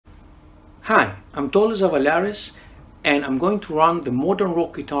Hi, I'm Tolis Zavaliaris, and I'm going to run the Modern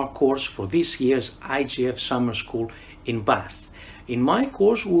Rock Guitar course for this year's IGF Summer School in Bath. In my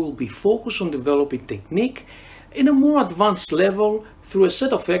course, we will be focused on developing technique in a more advanced level through a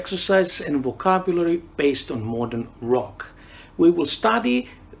set of exercises and vocabulary based on modern rock. We will study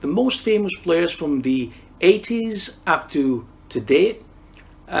the most famous players from the 80s up to today,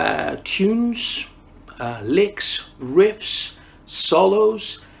 tunes, licks, riffs,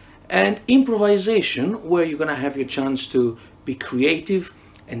 solos, and improvisation, where you're going to have your chance to be creative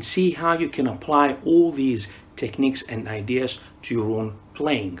and see how you can apply all these techniques and ideas to your own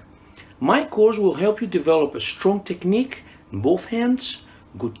playing. My course will help you develop a strong technique in both hands,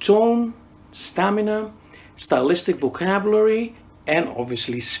 good tone, stamina, stylistic vocabulary, and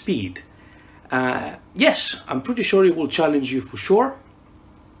obviously speed. Yes, I'm pretty sure it will challenge you for sure.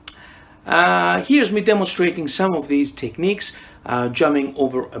 Here's me demonstrating some of these techniques, drumming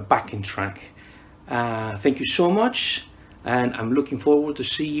over a backing track. Thank you so much, and I'm looking forward to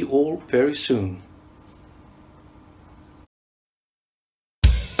see you all very soon.